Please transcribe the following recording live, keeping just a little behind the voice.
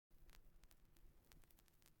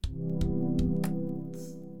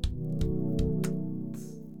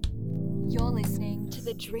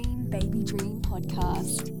the Dream Baby Dream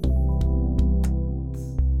podcast.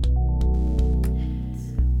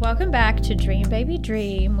 Welcome back to Dream Baby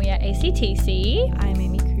Dream. We are ACTC. I'm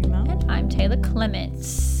Amy Kuma. And I'm Taylor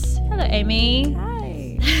Clements. Hello, Amy.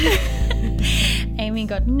 Hi. Amy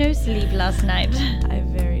got no sleep last night.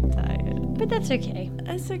 I'm very tired. But that's okay.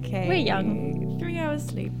 That's okay. We're young. 3 hours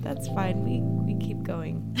sleep. That's fine. We keep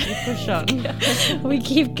going. We push on. We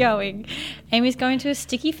keep going. Amy's going to a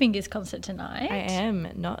Sticky Fingers concert tonight. I am.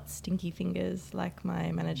 Not Stinky Fingers like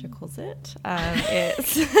my manager calls it.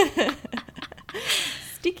 It's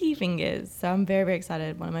Sticky Fingers. So I'm very, very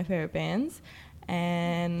excited. One of my favourite bands.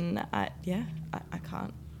 And I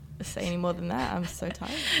can't say any more than that. I'm so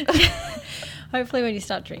tired. Hopefully when you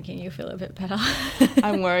start drinking you'll feel a bit better.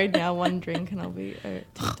 I'm worried now. One drink and I'll be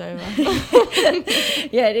tipped over.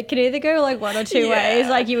 Yeah, it can either go like one or two ways.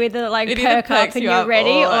 Like you either like it either perk up and you're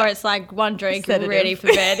ready, or it's like one drink and ready for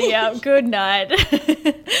bed. Yeah, good night.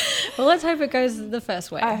 Well, let's hope it goes the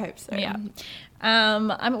first way. I hope so. Yeah.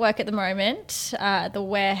 I'm at work at the moment at the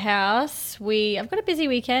warehouse. I've got a busy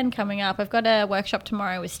weekend coming up. I've got a workshop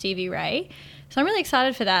tomorrow with Stevie Ray. So I'm really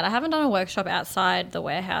excited for that. I haven't done a workshop outside the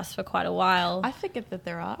warehouse for quite a while. I forget that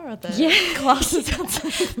there are other Yeah. classes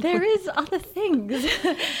outside. There is other things.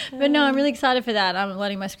 But no, I'm really excited for that. I'm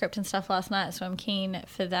learning my script and stuff last night, so I'm keen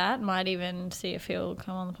for that. Might even see if he'll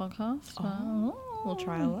come on the podcast. We'll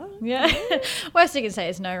try a lot. Yeah. Worst you can say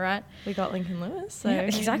is no, right? We got Lincoln Lewis. So Yeah,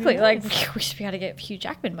 exactly. Like, we should be able to get Hugh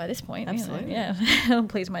Jackman by this point. Absolutely. Yeah. I'll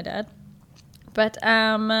please my dad. But,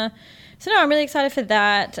 so no, I'm really excited for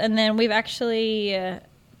that. And then we've actually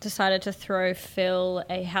decided to throw Phil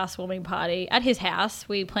a housewarming party at his house.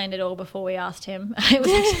 We planned it all before we asked him. It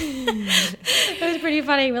was pretty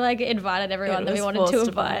funny. We like invited everyone that we wanted to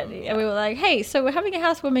invite. And we were like, hey, so we're having a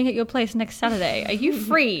housewarming at your place next Saturday. Are you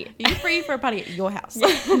free? Are you free for a party at your house?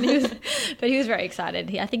 But he was very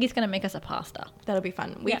excited. I think he's going to make us a pasta. That'll be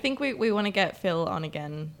fun. We think we want to get Phil on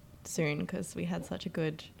again soon because we had such a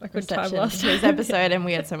good time last to his episode and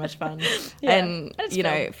we had so much fun. Yeah, and you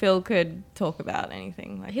know, Phil could talk about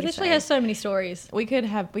anything. Like he literally has so many stories. We could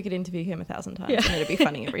interview him 1,000 times and it'd be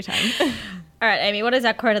funny every time. All right, Amy, what is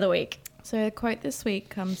our quote of the week? So the quote this week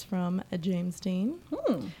comes from a James Dean.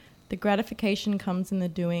 The gratification comes in the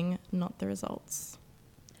doing, not the results.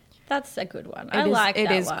 That's a good one. I like that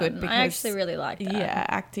one. It is good because I actually really like that. Yeah,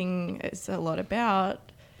 acting is a lot about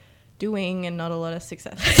doing and not a lot of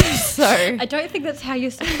success. So I don't think that's how you're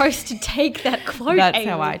supposed to take that quote. That's Amy.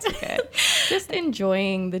 how I took it. Just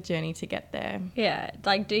enjoying the journey to get there. Yeah,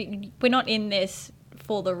 like we're not in this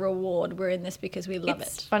for the reward. We're in this because we love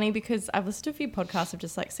It's it. funny because I've listened to a few podcasts of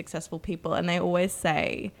just like successful people and they always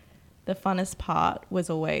say the funnest part was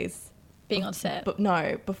always being on set. But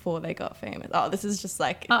no, before they got famous. Oh, this is just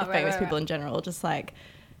like famous people in general, just like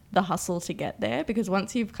the hustle to get there, because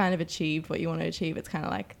once you've kind of achieved what you want to achieve, it's kind of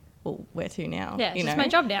like, well, where to now? Yeah, it's just my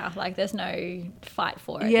job now. Like, there's no fight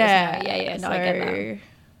for it. Yeah. No, I get that.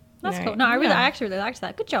 That's cool. No, I actually really liked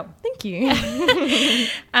that. Good job. Thank you.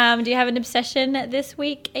 Do you have an obsession this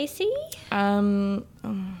week, AC? Amy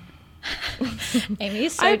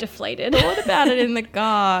is so deflated. I thought about it in the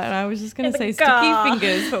car and I was just going to say sticky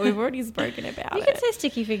fingers, but we've already spoken about it. You can say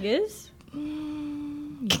sticky fingers.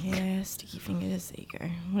 Yeah, sticky fingers. There you go.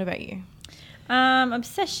 What about you?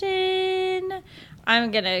 Obsession.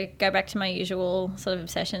 I'm going to go back to my usual sort of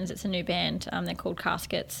obsessions. It's a new band. They're called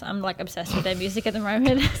Caskets. I'm like obsessed with their music at the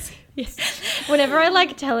moment. Yes. Whenever I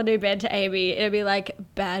like tell a new band to Amy, it'll be like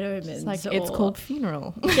Bad Omens. It's called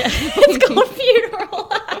Funeral. Yeah, it's called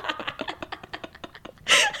Funeral.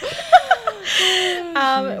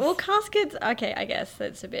 Well, Caskets, okay, I guess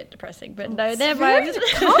that's a bit depressing, but no, they're my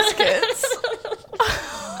Caskets.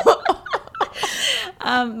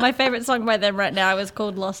 My favourite song by them right now is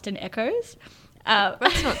called Lost in Echoes.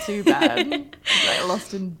 That's not too bad. Like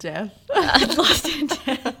Lost in Death. Lost in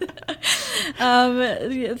Death.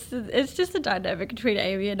 It's just a dynamic between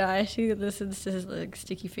Amy and I. She listens to like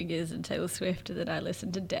Sticky Fingers and Taylor Swift, and then I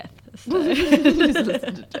listen to Death. So. Just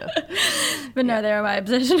listen to Death. But no, they're my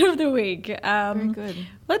obsession of the week. Very good.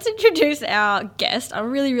 Let's introduce our guest. I'm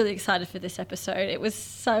really, really excited for this episode. It was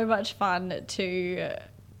so much fun to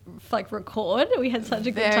record. We had such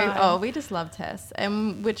a good time. Oh, we just love Tess,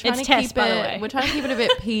 and we're trying to Tess, keep by the it. way. We're trying to keep it a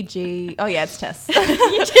bit PG. Oh yeah, it's Tess.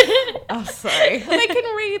 You did. Oh, sorry. They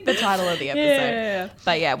can read the title of the episode. Yeah.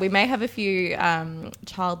 But yeah, we may have a few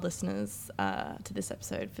child listeners to this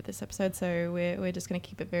episode so we're just going to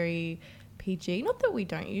keep it very PG. Not that we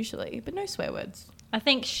don't usually, but no swear words. I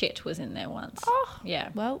think shit was in there once. Oh, yeah.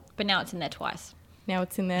 well, But now it's in there twice. Now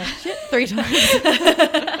it's in there 3 times.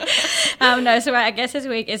 No, so our guest this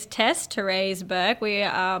week is Teraze Burke.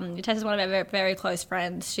 Tess is one of our very, very close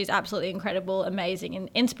friends. She's absolutely incredible, amazing, and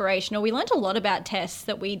inspirational. We learned a lot about Tess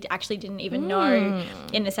that we actually didn't even know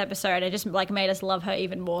in this episode. It just made us love her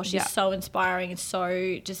even more. She's so inspiring and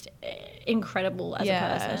so just incredible as a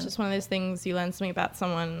person. It's just one of those things, you learn something about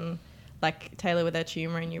someone like Taylor with their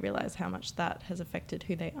tumour and you realise how much that has affected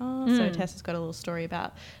who they are. So Tess has got a little story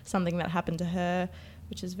about something that happened to her,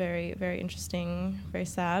 which is very, very interesting, very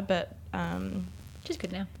sad, but she's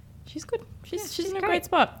good now. She's good. She's in a great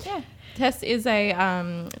spot. Yeah. Tess is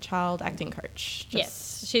a child acting coach.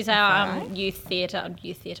 Yes, she's our youth teacher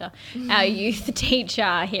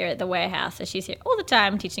here at the warehouse. So she's here all the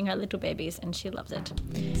time teaching her little babies, and she loves it.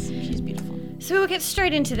 She's beautiful. So we'll get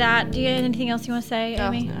straight into that. Do you have anything else you want to say,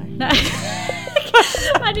 Amy? No.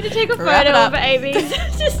 I need to take a photo of Amy.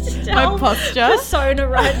 just my posture. Persona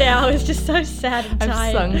right now is just so sad and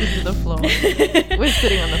tired. I've sunk into the floor. We're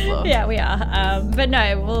sitting on the floor. Yeah, we are. But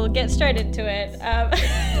no, we'll get straight into it.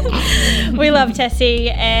 We love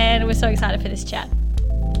Tessie, and we're so excited for this chat.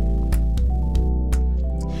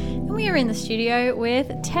 And we are in the studio with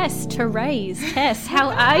Teraze. Tess,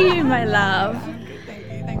 how are you, my love? Good,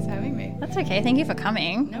 thank you. Thanks for having me. That's okay. Thank you for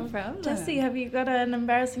coming. No problem. Tessie, have you got an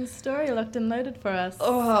embarrassing story locked and loaded for us?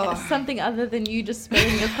 Oh. Something other than you just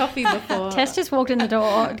spilling your coffee before. Tess just walked in the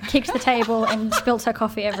door, kicked the table, and spilt her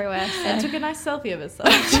coffee everywhere. So. And took a nice selfie of herself.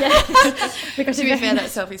 Because To be fair,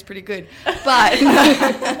 that selfie's pretty good. But,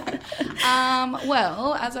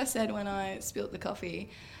 well, as I said when I spilt the coffee,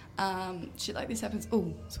 shit like this happens.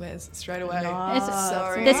 Ooh, swears straight away.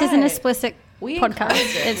 Sorry. This is an explicit We podcast.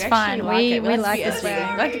 encourage it. It's We fine. actually We like to the be swearing.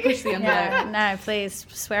 edited. We like to push the envelope. Yeah, no, please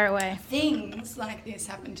swear away. Things like this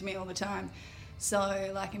happen to me all the time.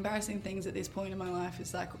 So, like, embarrassing things at this point in my life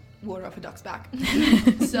is like water off a duck's back.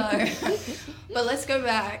 But let's go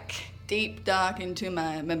back deep, dark into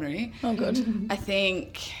my memory. Oh, good. I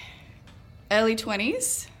think early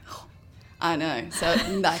 20s. I know, so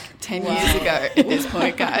like 10 years ago at this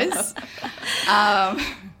point, guys.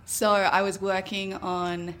 So I was working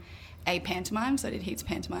on a pantomime, so I did heaps of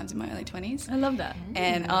pantomimes in my early 20s. I love that.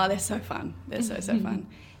 And they're so fun. They're so fun.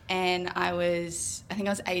 And I think I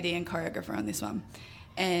was AD and choreographer on this one.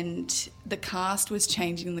 And the cast was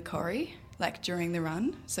changing the choreo, like during the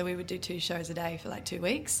run. So we would do 2 shows a day for like 2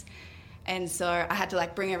 weeks. And so I had to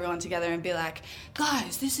like bring everyone together and be like,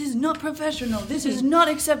 guys, this is not professional. This is not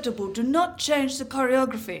acceptable. Do not change the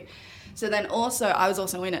choreography. So then also, I was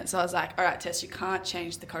also in it. So I was like, all right, Tess, you can't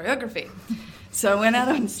change the choreography. So I went out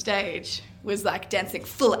on stage, was like dancing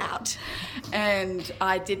full out. And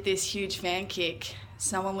I did this huge fan kick.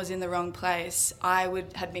 Someone was in the wrong place.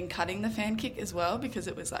 had been cutting the fan kick as well because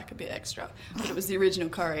it was like a bit extra. But it was the original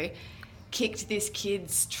choreo. Kicked this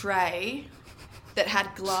kid's tray that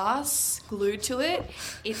had glass glued to it.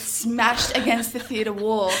 It smashed against the theatre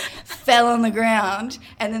wall, fell on the ground,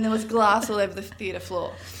 and then there was glass all over the theatre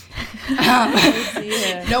floor.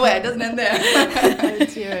 No way, it doesn't end there.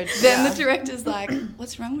 Then the director's like,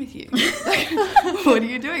 what's wrong with you? Like, what are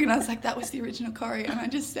you doing? And I was like, that was the original choreo. And I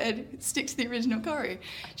just said, stick to the original choreo.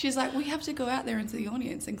 She's like, we have to go out there into the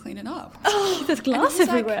audience and clean it up. Oh, there's glass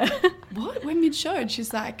everywhere. Like, what? We're mid-show. And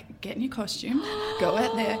she's like, get in your costume, go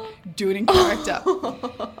out there, do it in character. No.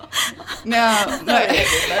 And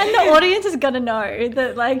the audience is going to know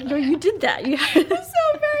that, like, you did that. It's so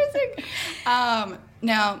embarrassing.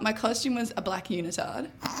 Now, my costume was a black unitard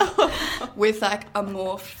with like a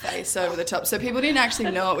morphed face over the top. So people didn't actually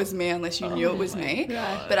know it was me unless you knew it was me.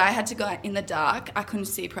 God. But I had to go out in the dark. I couldn't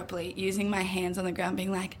see properly, using my hands on the ground,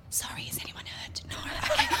 being like, sorry, is anyone hurt? No.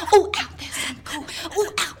 Okay. Oh, ow, there's some. Cool.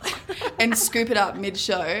 Oh, ow. And scoop it up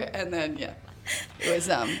mid-show. And then, yeah, it was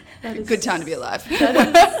a good time to be alive.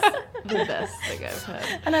 The best thing I've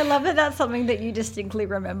heard. And I love that that's something that you distinctly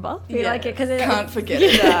remember. You like it because can't forget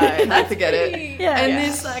it. I forget it. Yeah. And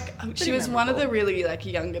this she was one of the really like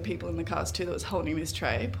younger people in the cast too that was holding this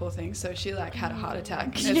tray. Poor thing. So she like had a heart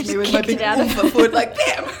attack. She As just me with my kicked big it out of foot like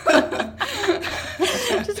bam.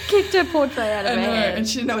 Just kicked her portrait out of her head. And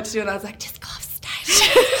she didn't know what to do. And I was like, just go off stage.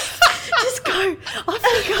 Just go. Oh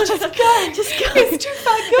my God, just go. Just go. It's too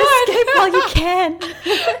far gone. Escape while you can.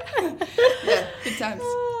 Yeah, good times.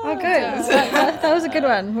 Oh, good. That was a good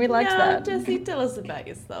one. We liked that. Tessie, tell us about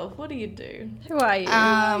yourself. What do you do? Who are you?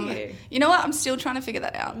 You know what? I'm still trying to figure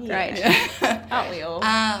that out. Great. Yeah. Aren't we all?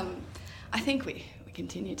 I think we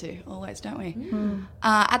continue to, always, don't we?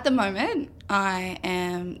 At the moment, I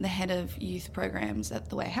am the head of youth programs at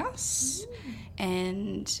the warehouse,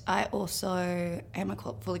 and I also am a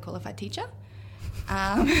fully qualified teacher.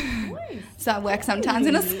 So I work sometimes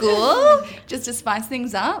in a school just to spice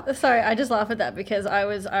things up. Sorry, I just laugh at that because I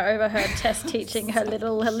overheard Tess teaching her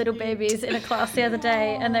little babies in a class the other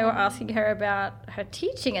day, and they were asking her about her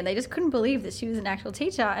teaching, and they just couldn't believe that she was an actual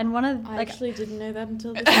teacher. And I actually didn't know that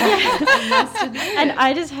until this morning. And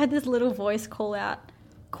I just heard this little voice call out,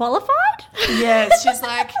 "Qualified?" Yes, she's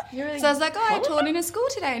like, Really so I was like, oh, I taught in a school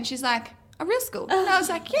today. And she's like, a real school? And I was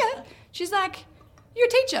like, yeah. She's like, you're a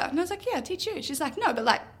teacher. And I was like, yeah, I teach you. She's like, no, but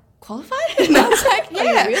like, qualified? And I was like,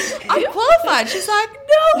 yeah, I'm qualified. She's like,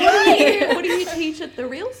 no way. What do you teach at the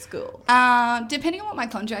real school? Depending on what my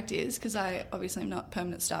contract is, because I obviously am not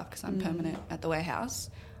permanent staff because I'm permanent at the warehouse.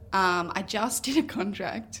 I just did a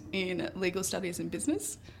contract in legal studies and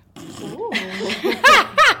business.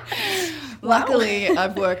 Luckily,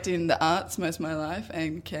 I've worked in the arts most of my life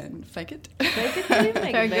and can fake it.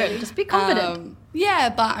 Very good. Just be confident. Yeah,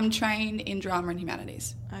 but I'm trained in drama and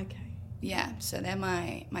humanities. Okay. Yeah, so they're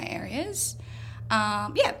my areas.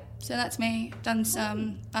 Yeah, so that's me. Done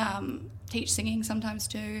some teach singing sometimes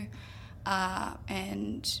too,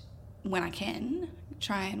 and when I can,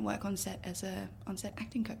 try and work on set as a on-set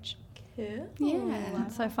acting coach. Yeah. Yeah.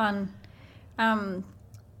 That's so fun.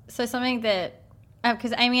 So something that,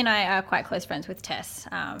 because Amy and I are quite close friends with Tess.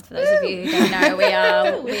 For those of you who don't know,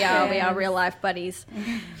 we are real life buddies,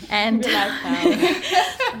 and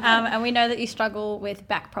and we know that you struggle with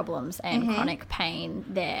back problems and chronic pain.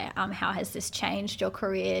 There, how has this changed your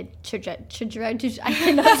career trajectory? I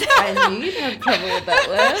cannot say. I knew you'd have trouble with that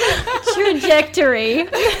word. Trajectory.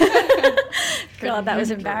 God, that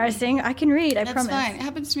was embarrassing. I can read. I That's promise. fine. It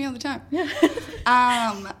happens to me all the time.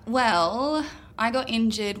 Well, I got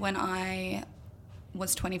injured when I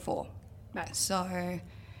was 24. Right. So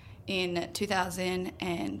in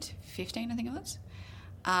 2015, I think it was.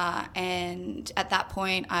 And at that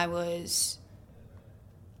point, I was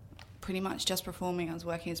pretty much just performing. I was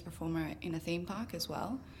working as a performer in a theme park as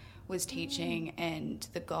well, was teaching, and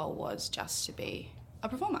the goal was just to be a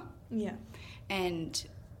performer. Yeah. And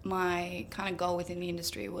my kind of goal within the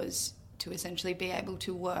industry was to essentially be able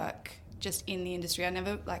to work just in the industry. I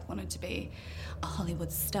never wanted to be a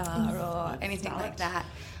Hollywood star or anything like that,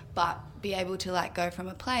 but be able to go from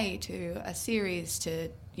a play to a series to,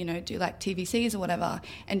 do TVCs or whatever,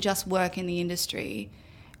 and just work in the industry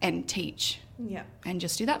and teach. Yeah. And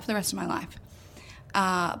just do that for the rest of my life.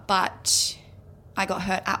 But I got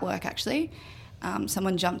hurt at work actually.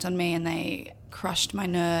 Someone jumped on me and they crushed my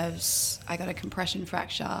nerves. I got a compression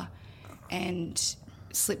fracture and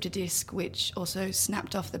slipped a disc, which also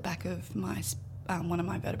snapped off the back of my one of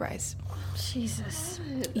my vertebrae. Jesus.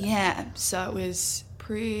 Yeah, so it was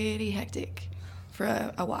pretty hectic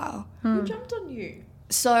for a while. Who jumped on you?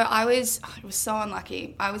 So I was so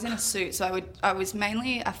unlucky. I was in a suit, so I was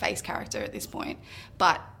mainly a face character at this point,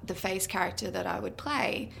 but the face character that I would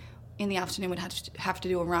play in the afternoon would have to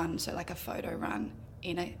do a run, so a photo run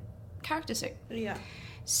in a character suit. Yeah.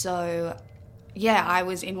 So yeah, I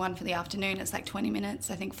was in one for the afternoon. It's 20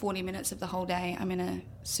 minutes, I think 40 minutes of the whole day. I'm in a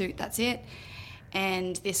suit, that's it.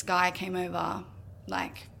 And this guy came over,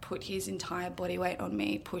 put his entire body weight on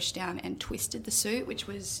me, pushed down and twisted the suit, which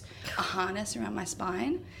was a harness around my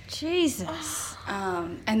spine. Jesus.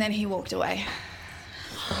 And then he walked away.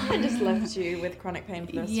 I just left you with chronic pain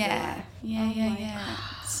for the rest of your life. Yeah.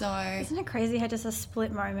 So Isn't it crazy how just a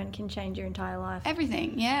split moment can change your entire life?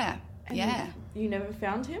 everything, yeah. And Yeah. You never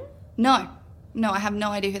found him? No, I have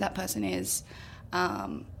no idea who that person is.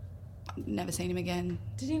 I've never seen him again.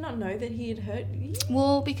 Did he not know that he had hurt you?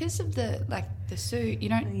 Well, because of the suit, you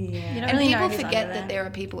don't. Yeah. You don't And really know people who's forget under that there. there are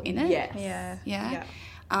people in it. Yes. Yeah. Yeah.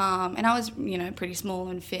 And I was, pretty small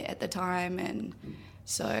and fit at the time, and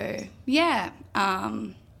so yeah.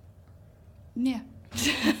 Yeah.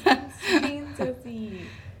 Sophie.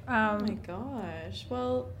 Oh my gosh.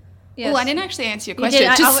 Well, Yes. Oh, I didn't actually answer your You question.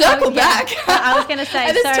 did. Just circle back. I was going to say.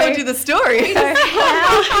 I just told you the story. So how?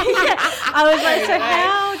 I was like, so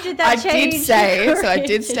how did that change? I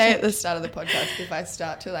did say at the start of the podcast, if I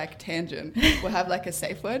start to tangent, we'll have a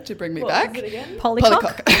safe word to bring me what back. was it again?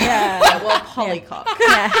 Polycock. Yeah, well, polycock.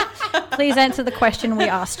 Yeah. Please answer the question we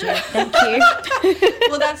asked you. Thank you.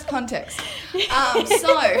 Well, that's context.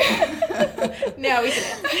 So Now we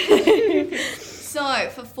can. So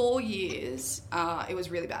for 4 years, it was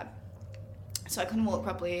really bad. So I couldn't walk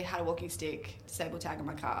properly, had a walking stick, disabled tag on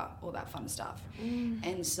my car, all that fun stuff.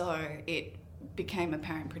 And so it became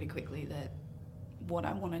apparent pretty quickly that what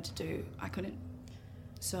I wanted to do, I couldn't.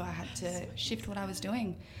 So I had to shift what I was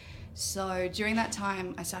doing. So during that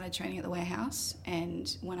time, I started training at the warehouse.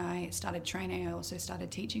 And when I started training, I also started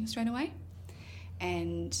teaching straight away.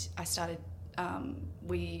 And I started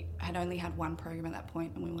we had only had one program at that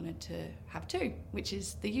point, and we wanted to have two, which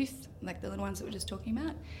is the youth, like the little ones that we're just talking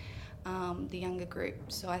about, the younger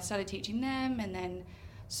group. So I started teaching them, and then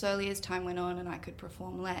slowly as time went on and I could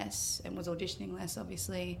perform less and was auditioning less,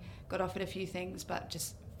 obviously, got offered a few things but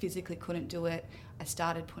just physically couldn't do it, I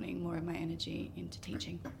started putting more of my energy into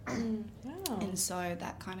teaching. Wow. And so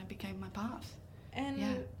that kind of became my path.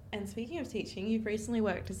 And speaking of teaching, you've recently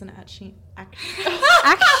worked as an acting.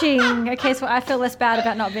 Okay, so I feel less bad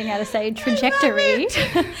about not being able to say trajectory. This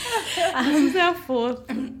is our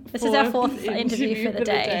fourth interview for the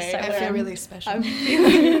day. So I feel really special. I'm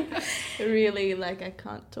feeling really like I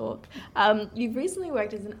can't talk. You've recently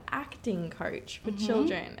worked as an acting coach for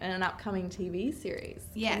children in an upcoming TV series.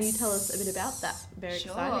 Yes. Can you tell us a bit about that? Very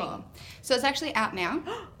exciting. So it's actually out now.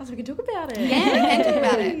 Oh, so we can talk about it. Yeah, we can talk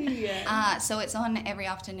about it. Yeah. So it's on every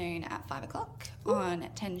afternoon at 5 o'clock on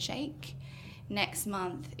 10 Shake. Next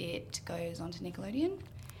month it goes on to Nickelodeon.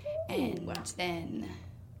 And then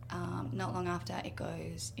not long after it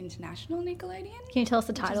goes international Nickelodeon. Can you tell us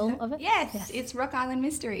the title of it? Yes, it's Rock Island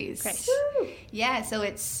Mysteries. Great. Yeah, so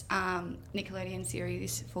it's Nickelodeon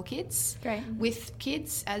series for kids. Great. With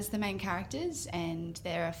kids as the main characters, and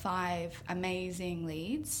there are 5 amazing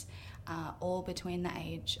leads, all between the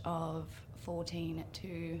age of 14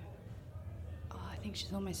 to, I think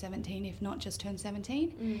she's almost 17, if not just turned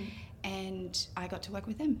 17. And I got to work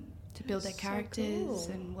with them to build their characters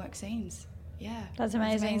and work scenes. Yeah. That's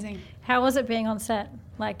amazing. How was it being on set?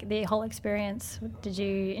 Like the whole experience? Did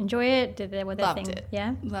you enjoy it? Were there Loved things? it.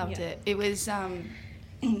 Yeah? Loved it. It was so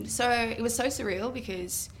surreal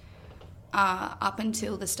because up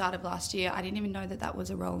until the start of last year, I didn't even know that was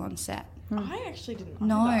a role on set. I actually didn't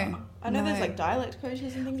know. I know there's like dialect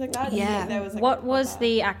coaches and things like that. Yeah. There was, like, What was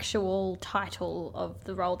the actual title of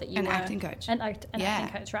the role that you An were? acting coach. An acting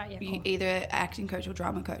coach, right? Yeah, cool. Either acting coach or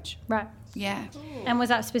drama coach. Right. Yeah. And was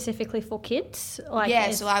that specifically for kids? So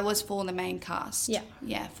I was for the main cast. Yeah.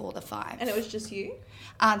 Yeah, for the 5. And it was just you?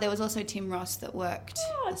 There was also Tim Ross that worked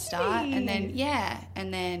at the start. And then,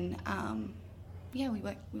 we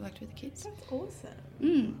worked with the kids. That's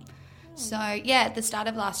awesome. So, at the start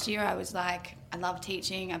of last year, I was like, I love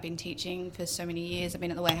teaching. I've been teaching for so many years. I've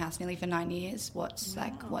been at the warehouse nearly for 9 years. What's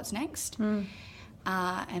next? And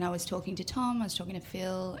I was talking to Tom, I was talking to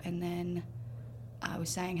Phil, and then I was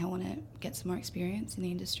saying I want to get some more experience in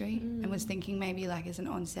the industry and was thinking maybe like as an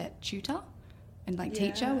on-set tutor and like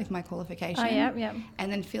teacher with my qualification. Oh, yeah.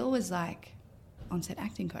 And then Phil was like, on-set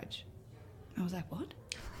acting coach. I was like, what?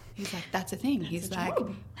 He's like, that's a thing. He's like,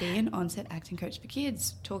 be an on-set acting coach for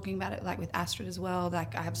kids. Talking about it like with Astrid as well.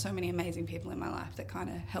 Like I have so many amazing people in my life that kind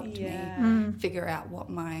of helped me figure out what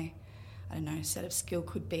my, set of skill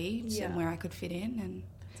could be and where I could fit in, and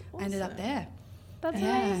I ended up there. That's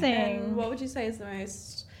amazing. And what would you say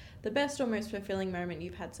is the best or most fulfilling moment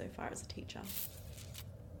you've had so far as a teacher?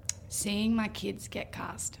 Seeing my kids get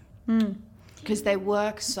cast. Because they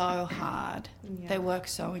work so hard. Yeah. They work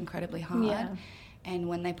so incredibly hard. Yeah. And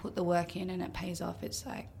when they put the work in and it pays off, it's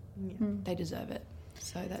like they deserve it.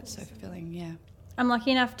 So that's so fulfilling, yeah. I'm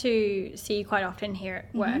lucky enough to see you quite often here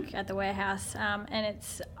at work at the warehouse, and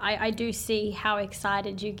I do see how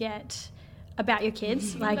excited you get about your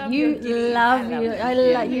kids. Like you love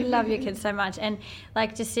your kids so much, and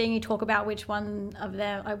like just seeing you talk about which ones of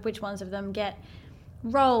them get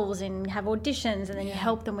roles and have auditions, and then you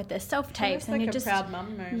help them with their self-tapes, and like you're just proud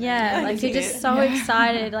mum moment. Like you're just so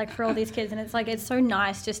excited like for all these kids, and it's like it's so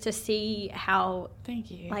nice just to see how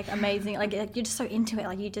like amazing, like you're just so into it,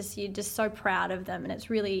 like you're just so proud of them, and it's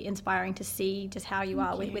really inspiring to see just how you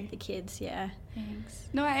are with the kids. Thanks.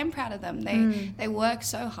 No, I am proud of them. They work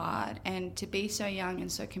so hard, and to be so young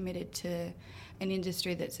and so committed to an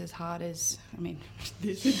industry that's as hard as,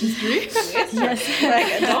 this industry. Yes. Like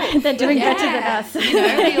adults. They're doing better than us.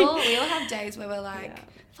 We all have days where we're like,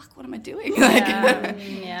 fuck, what am I doing?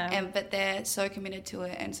 But they're so committed to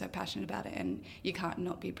it and so passionate about it, and you can't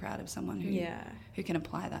not be proud of someone who can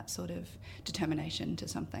apply that sort of determination to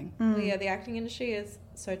something. Well, the acting industry is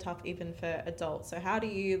so tough even for adults. So how do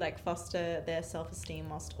you foster their self-esteem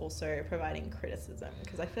whilst also providing criticism?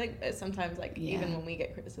 Because I feel like sometimes even when we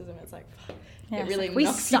get criticism, it's like it really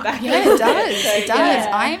knocks you back. Yeah, it does. It does.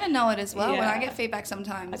 Yeah. I even know it as well. When I get feedback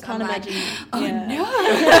sometimes, I can't imagine. No.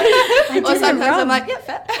 Or sometimes I'm like, yeah,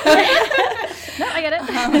 fair. No, I get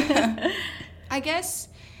it. I guess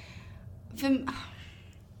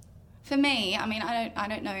for me, I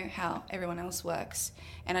don't know how everyone else works,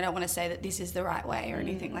 and I don't want to say that this is the right way or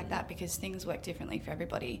anything like that, because things work differently for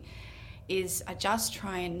everybody. I just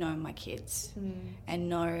try and know my kids and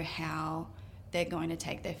know how they're going to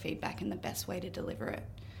take their feedback and the best way to deliver it.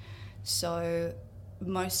 So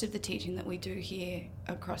most of the teaching that we do here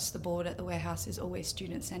across the board at the warehouse is always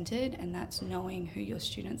student-centred, and that's knowing who your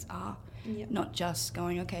students are. Yep. Not just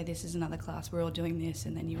going, okay, this is another class, we're all doing this,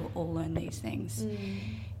 and then you will all learn these things.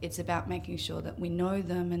 It's about making sure that we know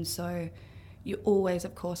them, and so you always,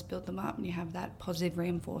 of course, build them up and you have that positive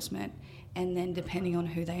reinforcement, and then depending on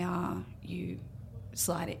who they are, you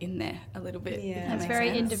slide it in there a little bit. Yeah. That's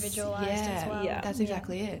very individualised as well. Yeah. That's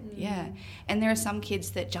exactly it. Yeah. And there are some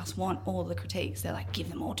kids that just want all the critiques. They're like, give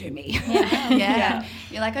them all to me. Yeah.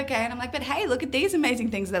 You're like, okay. And I'm like, but hey, look at these amazing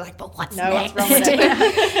things. They're like, but what's What's next? wrong with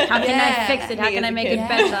it? How can I fix it? How can I make it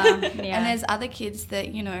better? Yeah. And there's other kids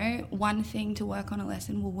that, you know, one thing to work on a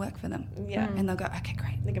lesson will work for them. Yeah. And they'll go, okay,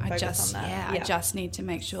 great. They can focus on that. I just need to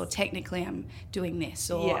make sure technically I'm doing this,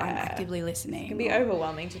 or I'm actively listening. It can be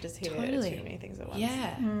overwhelming to just hear Totally. too many things at once.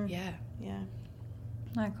 Yeah.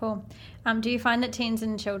 Oh, cool. Do you find that teens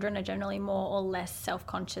and children are generally more or less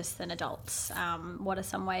self-conscious than adults? What are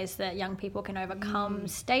some ways that young people can overcome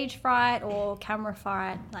stage fright or camera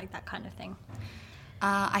fright, like that kind of thing?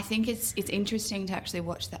 I think it's interesting to actually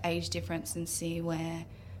watch the age difference and see where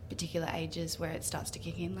particular ages where it starts to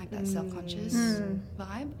kick in, like that self-conscious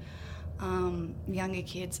vibe. Younger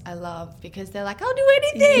kids I love because they're like, I'll do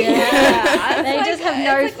anything. Yeah. They just have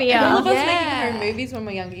no fear. All of us making home movies when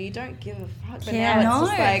we're younger, you don't give a fuck. But now it's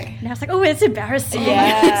just like... Now it's like, oh, it's embarrassing.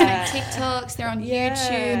 Yeah. It's like TikToks, they're on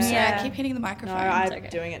YouTube, so Yeah. I keep hitting the microphone. No, I'm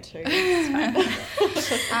doing it too.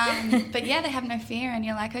 It's fine. But yeah, they have no fear, and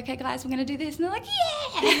you're like, okay, guys, we're going to do this. And they're like,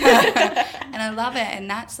 yeah. And I love it. And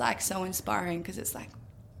that's like so inspiring because it's like,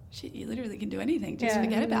 shit, you literally can do anything. Just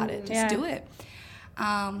forget about it. Just do it.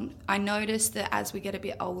 I noticed that as we get a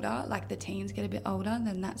bit older, like the teens get a bit older,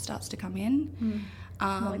 then that starts to come in.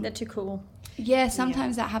 Like they're too cool. Yeah,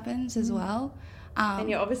 sometimes that happens as well. And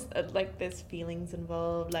you're obviously, like, there's feelings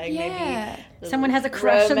involved, like maybe someone has a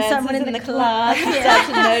crush on someone in the class. You start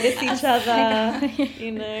to notice each other,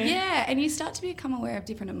 you know. Yeah, and you start to become aware of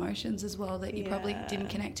different emotions as well that you probably didn't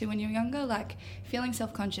connect to when you were younger, like feeling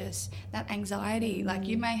self-conscious, that anxiety. Like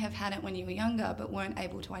you may have had it when you were younger but weren't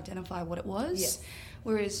able to identify what it was. Yes.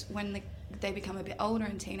 Whereas when they become a bit older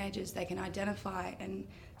and teenagers, they can identify, and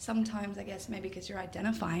sometimes I guess maybe because you're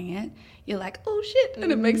identifying it, you're like, oh shit,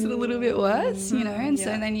 and it makes it a little bit worse, you know, and so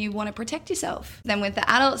then you want to protect yourself. Then with the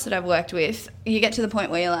adults that I've worked with, you get to the point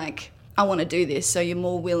where you're like, I want to do this, so you're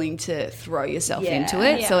more willing to throw yourself into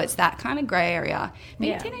it. So it's that kind of grey area.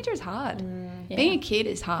 Being a teenager is hard. Being a kid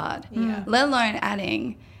is hard, let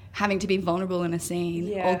alone having to be vulnerable in a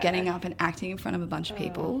scene or getting up and acting in front of a bunch of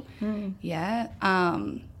people.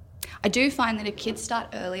 I do find that if kids start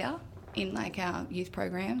earlier in like our youth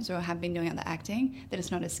programs or have been doing other acting, that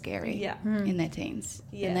it's not as scary in their teens.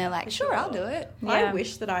 And they're like, sure, I'll do it. I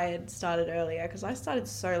wish that I had started earlier because I started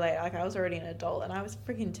so late. Like I was already an adult and I was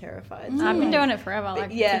freaking terrified. I've been doing it forever.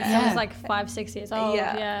 Like since I was like 5-6 years old.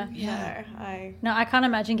 No, I can't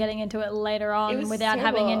imagine getting into it later on without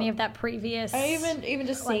having any of that previous. I even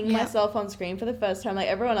just seeing myself on screen for the first time. Like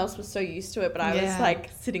everyone else was so used to it, but I was like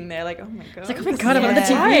sitting there like, oh my god, it's like, oh my god, I'm on the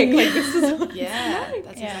TV. Like this is what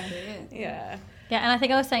that's exactly it. Yeah, and I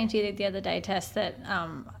think I was saying to you the other day, Tess, that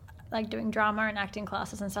like doing drama and acting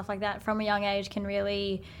classes and stuff like that from a young age can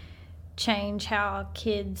really change how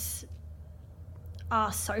kids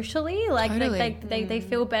are socially. Like they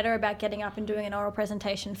feel better about getting up and doing an oral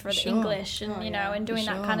presentation for the English and and doing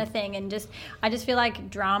that kind of thing. And I just feel like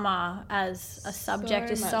drama as a subject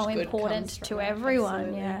is so important to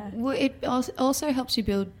everyone. Well, it also helps you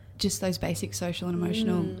build just those basic social and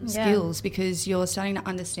emotional skills because you're starting to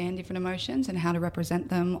understand different emotions and how to represent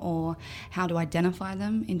them or how to identify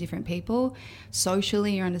them in different people.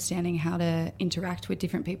 Socially, you're understanding how to interact with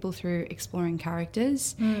different people through exploring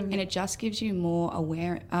characters, and it just gives you more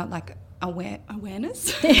awareness. That is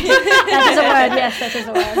a word. Yes, that is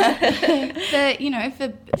a word.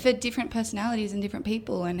 For different personalities and different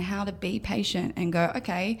people, and how to be patient and go,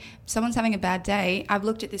 okay, someone's having a bad day. I've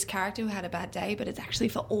looked at this character who had a bad day, but it's actually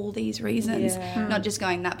for all these reasons. Not just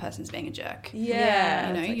going, that person's being a jerk.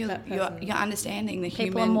 You're understanding the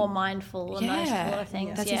people human. Are more mindful of those sort of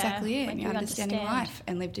things. That's exactly it. Like you're understanding life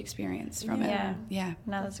and lived experience from it. No,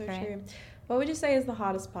 that's so great. True. What would you say is the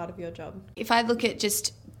hardest part of your job? If I look at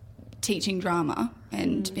just teaching drama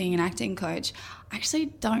and being an acting coach, I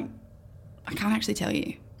can't actually tell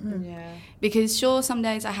you. Because sure, some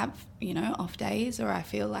days I have, off days or I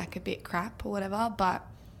feel like a bit crap or whatever, but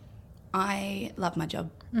I love my job.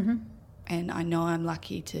 And I know I'm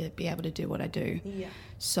lucky to be able to do what I do.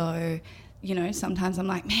 So, sometimes I'm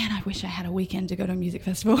like, man, I wish I had a weekend to go to a music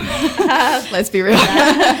festival. Let's be real.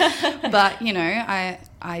 But,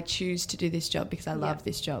 I choose to do this job because I love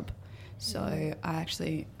this job. So I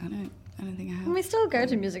I don't think I have. And we still go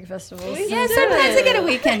to music festivals. Yeah, sometimes I get a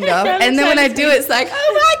weekend off, and then when I do, it's like,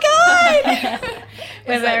 oh my god,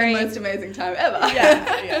 We're it's very like the most amazing time ever.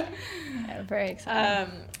 Yeah. yeah, very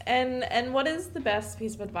excited. And what is the best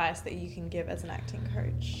piece of advice that you can give as an acting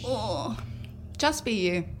coach? Oh, just be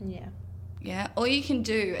you. Yeah. Yeah, all you can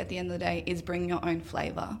do at the end of the day is bring your own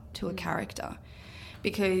flavour to a character,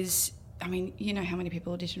 because I mean, you know how many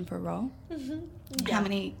people audition for a role? Yeah. How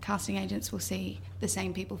many casting agents will see the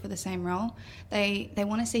same people for the same role? They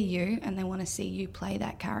want to see you, and they want to see you play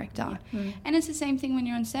that character. And it's the same thing when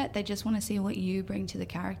you're on set. They just want to see what you bring to the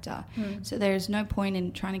character. So therere's no point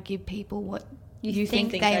in trying to give people what you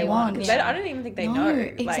think they want. Because I don't even think they know.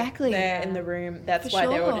 Exactly. Like, they're in the room. That's For why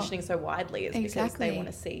they're sure. auditioning so widely. Is because they want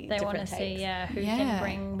to see They different want to takes. see, who can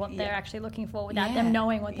bring what they're actually looking for without them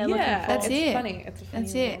knowing what they're looking for. That's it's it. Funny. It's a funny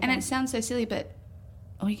That's it. And it sounds so silly, but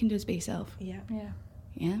all you can do is be yourself. Yeah. Yeah.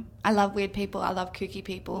 Yeah. I love weird people. I love kooky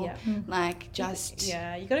people. Yeah. Like, just...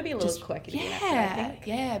 Yeah, you got to be a little quirky to be an actor, I think.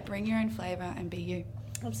 Yeah. Bring your own flavour and be you.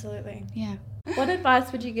 Absolutely. Yeah. What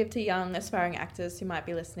advice would you give to young aspiring actors who might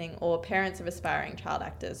be listening, or parents of aspiring child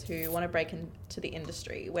actors who want to break into the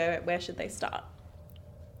industry? Where should they start?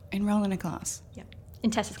 Enroll in a class. Yeah.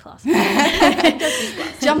 In Tessa's class.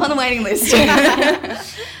 Jump on the waiting list.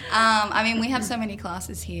 I mean, we have so many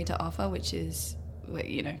classes here to offer, which is,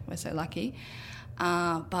 you know, we're so lucky.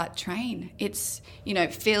 But train. It's, you know,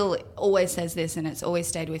 Phil always says this, and it's always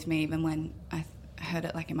stayed with me even when I heard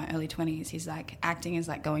it like in my early 20s. He's like, acting is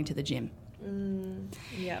like going to the gym.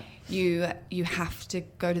 Yeah. You have to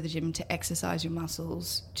go to the gym to exercise your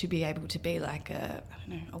muscles to be able to be like a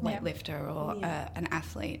weightlifter or an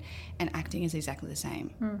athlete, and acting is exactly the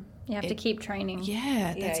same. You have to keep training.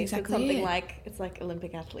 Yeah, that's exactly something it. like, it's like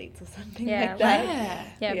Olympic athletes or something Yeah, like that.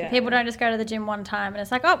 Yeah, people don't just go to the gym one time and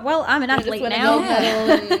it's like, oh, well, I'm an athlete Just win a now. gold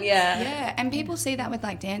medal and Yeah, and people see that with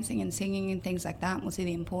like dancing and singing and things like that, and we'll see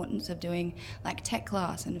the importance of doing like tech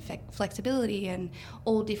class and flexibility and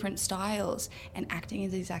all different styles, and acting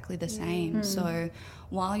is exactly the same. So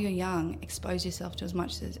while you're young, expose yourself to as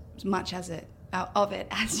much of it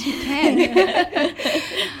as you can.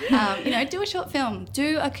 You know, do a short film,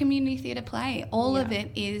 do a community theatre play. All of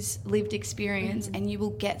it is lived experience, and you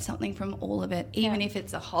will get something from all of it, even if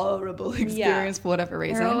it's a horrible experience for whatever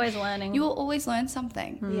reason. You're always learning. You will always learn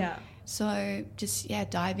something. Yeah. So just,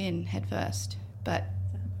 dive in head first, but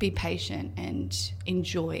be patient and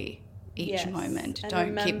enjoy each moment. And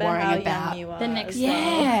Don't keep remember worrying how about young you are. the next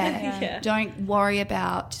yeah. Don't worry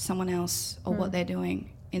about someone else or what they're doing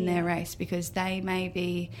in their race, because they may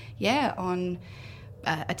be on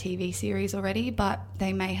a TV series already, but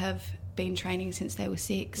they may have been training since they were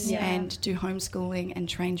 6 and do homeschooling and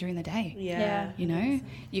train during the day. Yeah. You know,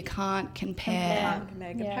 you can't compare.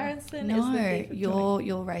 Comparison No, is the thief of joy.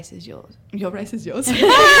 your race is yours. Your race is yours.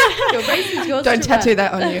 Your race is yours. Don't to tattoo run.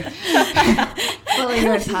 that on you. Follow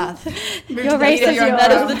your own path. Your race is yours.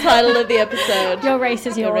 That is the title of the episode. Your race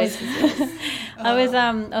is Your yours. race is yours. I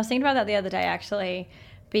was thinking about that the other day, actually,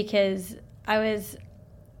 because I was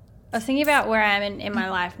thinking about where I am in my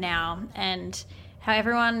life now, and how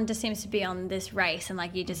everyone just seems to be on this race, and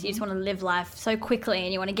like you just want to live life so quickly,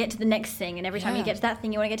 and you want to get to the next thing, and every time you get to that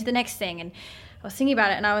thing, you want to get to the next thing. And I was thinking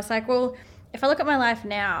about it, and I was like, well, if I look at my life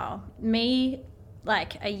now, me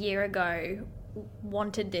like a year ago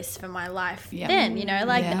wanted this for my life then, you know,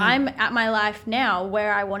 like I'm at my life now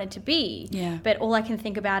where I wanted to be, but all I can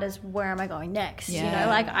think about is where am I going next, you know,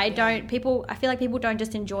 like I feel like people don't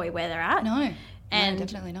just enjoy where they're at. No,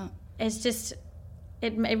 definitely not. It's just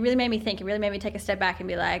it really made me think. It really made me take a step back and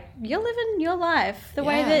be like, you're living your life the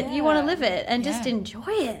way that you want to live it, and just enjoy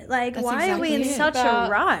it. Like, that's why are we in such a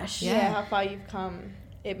rush? How far you've come.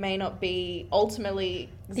 It may not be ultimately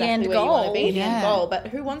exactly end where you want to goal. be, the end goal, but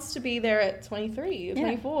who wants to be there at 23 or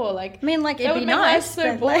 24? Like, I mean, like, that it'd would be make nice. life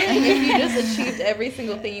so boring if you just achieved every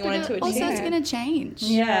single thing you wanted to achieve. Also, it's going to change.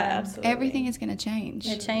 Yeah, absolutely. Everything is going to change.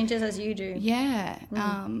 It changes as you do. Yeah.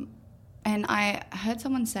 And I heard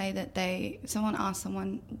someone say that someone asked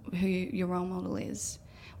someone who your role model is,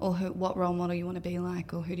 or what role model you want to be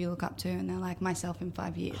like, or who do you look up to, and they're like, myself in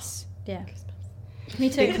 5 years. Yeah. Me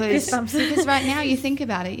too. Because right now you think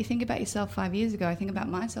about it, you think about yourself 5 years ago, I think about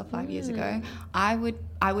myself 5 years ago, I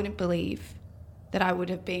wouldn't believe that I would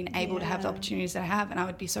have been able to have the opportunities that I have, and I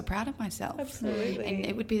would be so proud of myself. Absolutely. And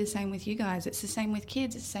it would be the same with you guys. It's the same with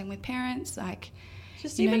kids, it's the same with parents, like...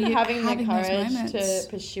 Just you know, even you're having the having those courage moments. to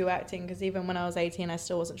pursue acting, because even when I was 18, I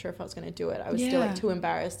still wasn't sure if I was going to do it. I was still like too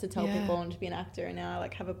embarrassed to tell people I wanted to be an actor, and now I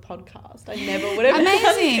like have a podcast. I never would have.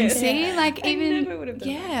 Amazing. See, like I even never would have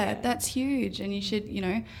done that's huge, and you should, you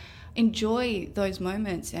know, enjoy those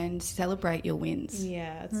moments and celebrate your wins.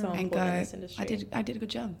 Yeah, it's so And important go, in this industry. I did a good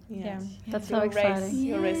job. Yeah, Yes. that's Your so exciting. Race,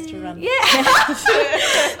 your race to run.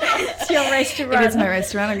 It's your race to If run. it's my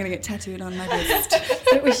race to run, I'm going to get tattooed on my wrist.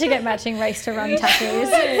 We should get matching race to run tattoos.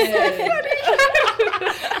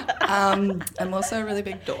 I'm also a really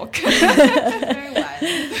big dork. Very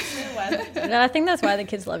wise. And I think that's why the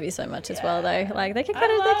kids love you so much as well, though. Like they can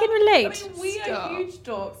relate. I mean, we Stop. are huge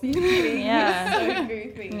dorks. You're kidding. Yeah. So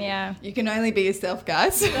goofy. Yeah. You can only be yourself,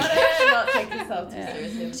 guys. Not take yourself too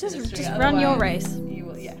seriously. in this industry, Just run your otherwise race. You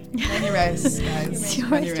will, yeah. Run your race, guys. Your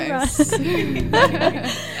Run race your to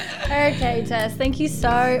race. Okay, Tess, thank you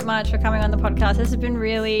so much for coming on the podcast. This has been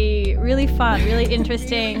really, really fun, really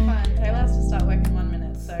interesting. Really fun. Taylor has to start work in 1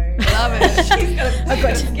 minute, so Love it. she's got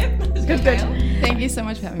to skip. Good. Thank you so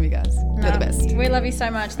much for having me, guys. You're the best. We love you so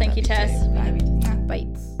much. Thank you, Tess. Bye.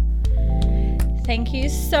 Thank you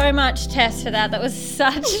so much, Tess, for that. That was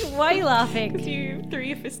such... Why are you laughing? You threw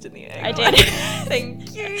your fist in the air. I did.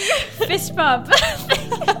 Thank you. Fist bump.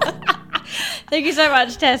 Thank you so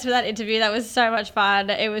much, Tess, for that interview. That was so much fun.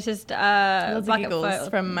 It was just Lots of bucket giggles full.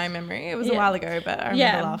 from my memory. It was a Yeah. while ago, but I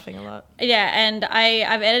remember laughing a lot. Yeah, and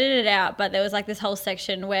I've edited it out, but there was like this whole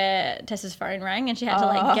section where Tessa's phone rang and she had to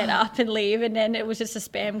like get up and leave, and then it was just a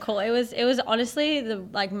spam call. It was honestly the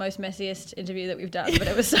like most messiest interview that we've done, but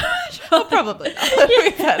it was so much fun. Probably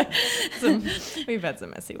not. We've had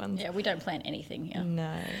some messy ones. Yeah, we don't plan anything here.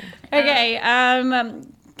 No. Okay,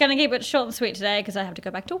 gonna keep it short and sweet today because I have to go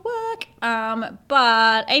back to work.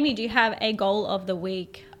 But Amy, do you have a goal of the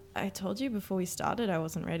week? I told you before we started I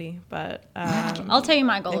wasn't ready, but I'll tell you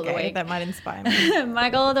my goal of the week. That might inspire me. My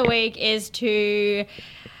goal of the week is to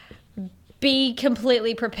be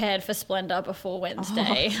completely prepared for Splendor before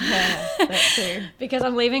Wednesday. Yeah, that too. Because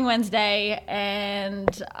I'm leaving Wednesday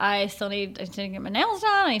and I still need to get my nails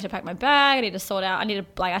done. I need to pack my bag. I need to sort out.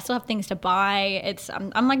 I still have things to buy.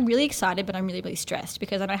 I'm like really excited, but I'm really, really stressed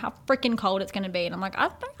because I know how freaking cold it's going to be. And I'm like, I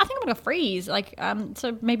think I'm going to freeze. Like,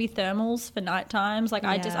 so maybe thermals for night times. Like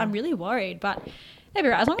I'm really worried, but maybe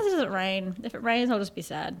right. As long as it doesn't rain. If it rains, I'll just be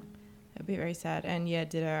sad. It'd be very sad. And yeah,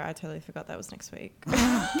 ditto. I totally forgot that was next week.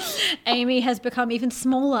 Amy has become even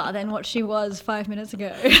smaller than what she was 5 minutes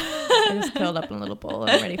ago. I just curled up in a little ball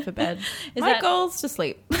and I'm ready for bed. My goal's to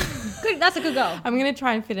sleep. Good, that's a good goal. I'm going to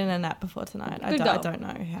try and fit in a nap before tonight. I goal. don't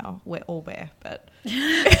know how or where, but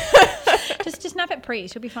just nap at pre.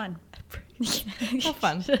 She'll be fine. how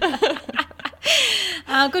fun.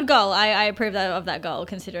 Good goal. I approve of that goal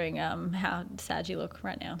considering how sad you look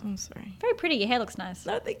right now. I'm sorry. Very pretty. Your hair looks nice.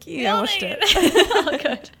 No, thank you. I watched it. Oh,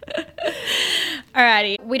 good.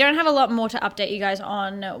 Alrighty. We don't have a lot more to update you guys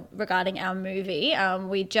on regarding our movie.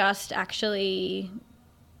 We just actually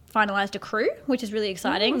finalised a crew, which is really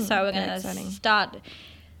exciting. So we're going to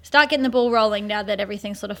start getting the ball rolling now that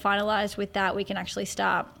everything's sort of finalised with that. We can actually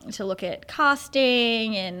start to look at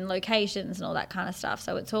casting and locations and all that kind of stuff.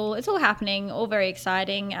 So it's all happening, all very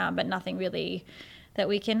exciting, but nothing really that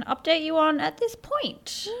we can update you on at this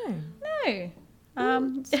point. No.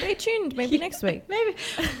 Stay tuned. Maybe next week. Maybe.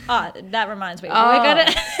 Oh, that reminds me. Oh, We're gonna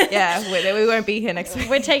we won't be here next week.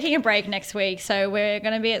 We're taking a break next week, so we're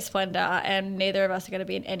going to be at Splendor, and neither of us are going to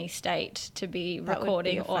be in any state to be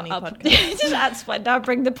recording would be a or funny up. podcast. Just at Splendor,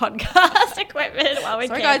 bring the podcast equipment while we're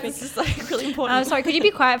Sorry, camping. guys. This is like really important. I'm sorry. Could you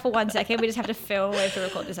be quiet for 1 second? We just have to film. We have to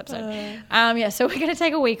record this episode. So we're going to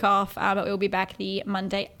take a week off, but we'll be back the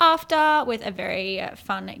Monday after with a very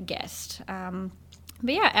fun guest.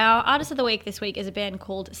 But yeah, our artist of the week this week is a band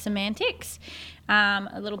called Semantics.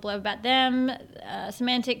 A little blurb about them.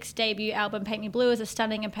 Semantics' debut album, Paint Me Blue, is a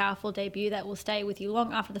stunning and powerful debut that will stay with you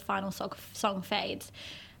long after the final song fades.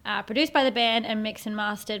 Produced by the band and mixed and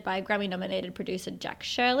mastered by Grammy-nominated producer Jack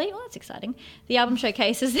Shirley. Oh, that's exciting. The album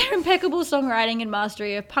showcases their impeccable songwriting and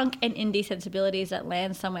mastery of punk and indie sensibilities that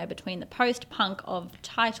land somewhere between the post-punk of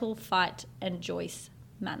Title, Fight, and Joyce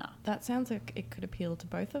Manor. That sounds like it could appeal to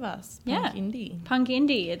both of us. Yeah. Indie. Punk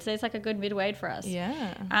indie. It's like a good midway for us.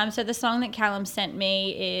 Yeah. So the song that Callum sent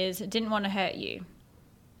me is Didn't Want to Hurt You.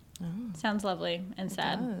 Oh. Sounds lovely and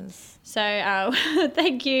sad. Does. So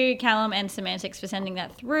thank you, Callum and Semantics, for sending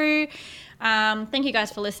that through. Thank you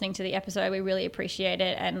guys for listening to the episode. We really appreciate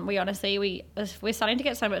it. And we honestly, we're starting to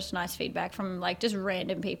get so much nice feedback from like just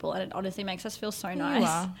random people. And it honestly makes us feel so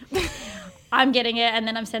nice. You are. I'm getting it and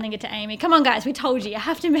then I'm sending it to Amy. Come on, guys, we told you. You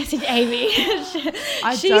have to message Amy.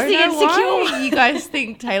 I She's don't the know insecure why one. you guys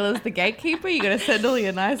think Taylor's the gatekeeper. You're going to send all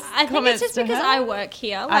your nice I think comments it's just to because her? I work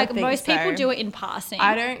here. Like think most people so. do it in passing.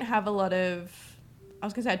 I don't have a lot of... I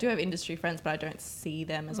was going to say, I do have industry friends, but I don't see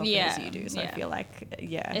them as often as you do. So I feel like,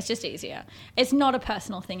 It's just easier. It's not a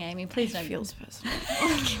personal thing, Amy. Please don't. It feels personal.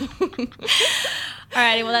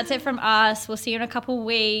 Alrighty, well, that's it from us. We'll see you in a couple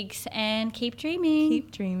weeks and keep dreaming.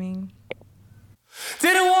 Keep dreaming.